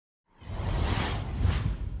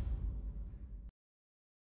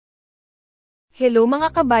Hello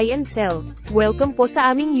mga ka-buy and sell, welcome po sa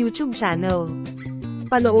aming YouTube channel.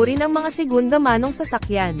 Panoorin ang mga segunda manong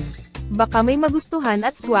sasakyan. Baka may magustuhan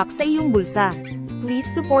at swak sa iyong bulsa. Please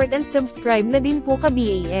support and subscribe na din po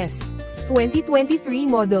ka-BAS. 2023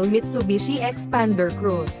 model Mitsubishi Xpander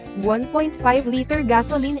Cross, 1.5-liter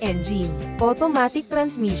gasoline engine, automatic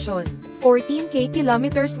transmission, 14K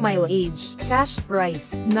kilometers mileage, cash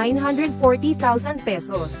price, 940,000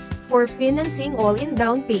 pesos. For financing all-in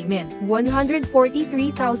down payment, 143,000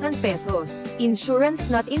 pesos, insurance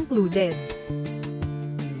not included.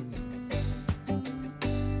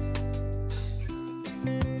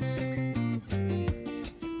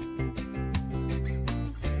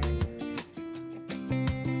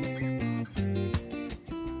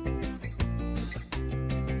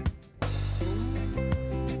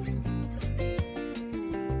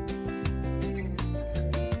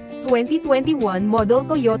 / 2021 model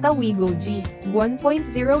Toyota Wigo G,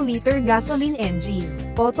 1.0-liter gasoline engine,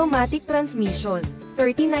 automatic transmission,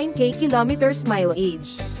 39K kilometers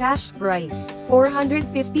mileage, cash price,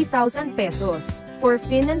 450,000 pesos. For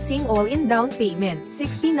financing all-in down payment,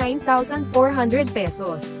 69,400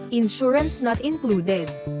 pesos, insurance not included.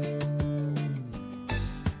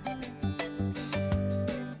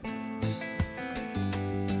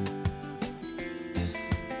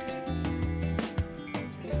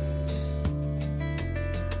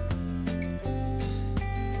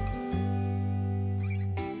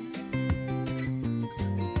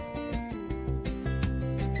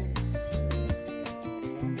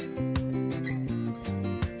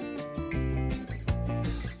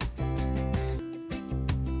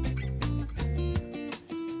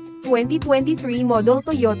 / 2023 model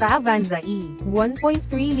Toyota Avanza E,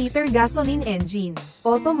 1.3-liter gasoline engine,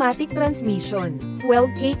 automatic transmission,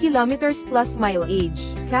 12K kilometers plus mileage,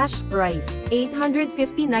 cash price,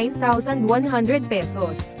 859,100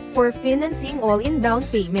 pesos. For financing all-in down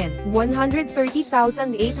payment, 130,800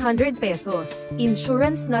 pesos,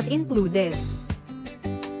 insurance not included.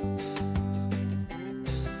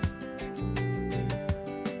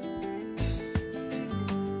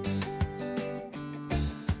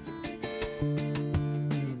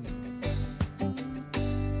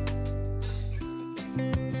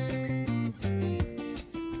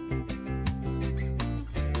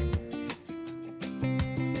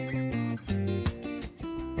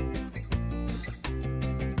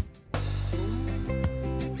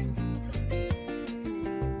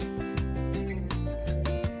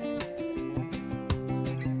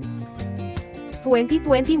 /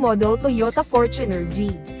 2020 model Toyota Fortuner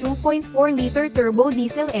G, 2.4-liter turbo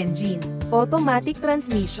diesel engine, automatic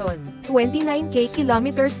transmission, 29K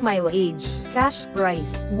kilometers mileage, cash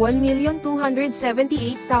price,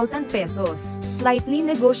 1,278,000 pesos, slightly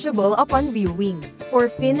negotiable upon viewing. For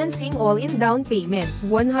financing all-in down payment,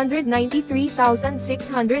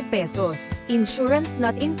 193,600 pesos, insurance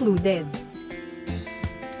not included.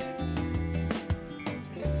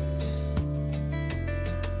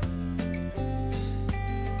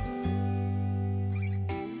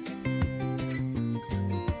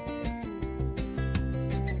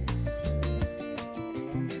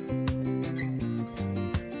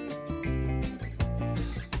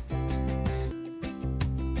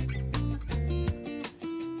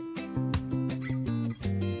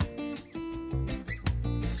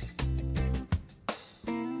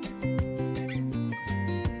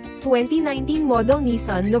 / 2019 model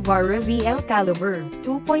Nissan Navara VL Calibre,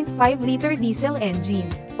 2.5-liter diesel engine,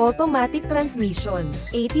 automatic transmission,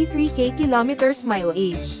 83K kilometers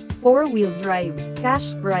mileage, 4-wheel drive,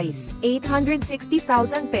 cash price,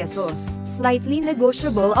 860,000 pesos, slightly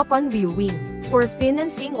negotiable upon viewing. For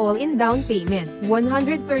financing all-in down payment,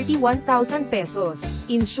 131,000 pesos,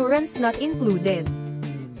 insurance not included.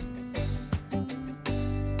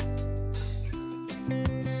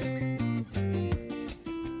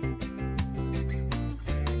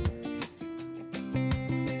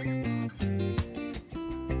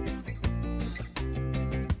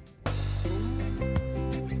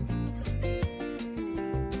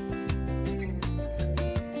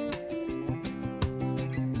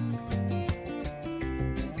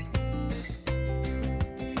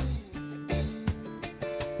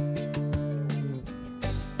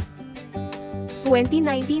 /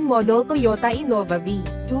 2019 model Toyota Innova V,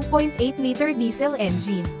 2.8-liter diesel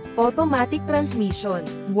engine, automatic transmission,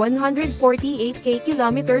 148K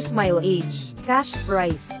kilometers mileage, cash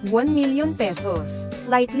price, 1 million pesos,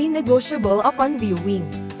 slightly negotiable upon viewing.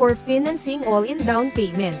 For financing all-in down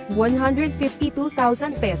payment, 152,000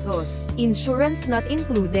 pesos, insurance not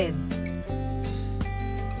included.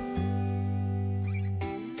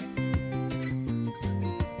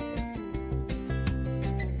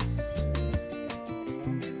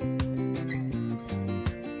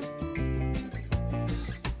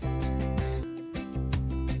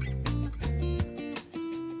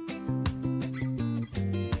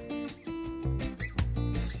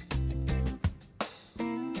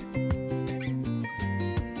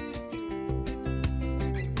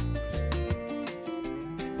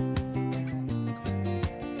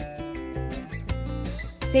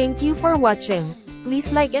 Thank you for watching.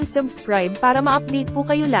 Please like and subscribe para ma-update po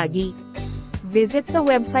kayo lagi. Visit sa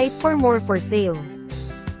website for more for sale.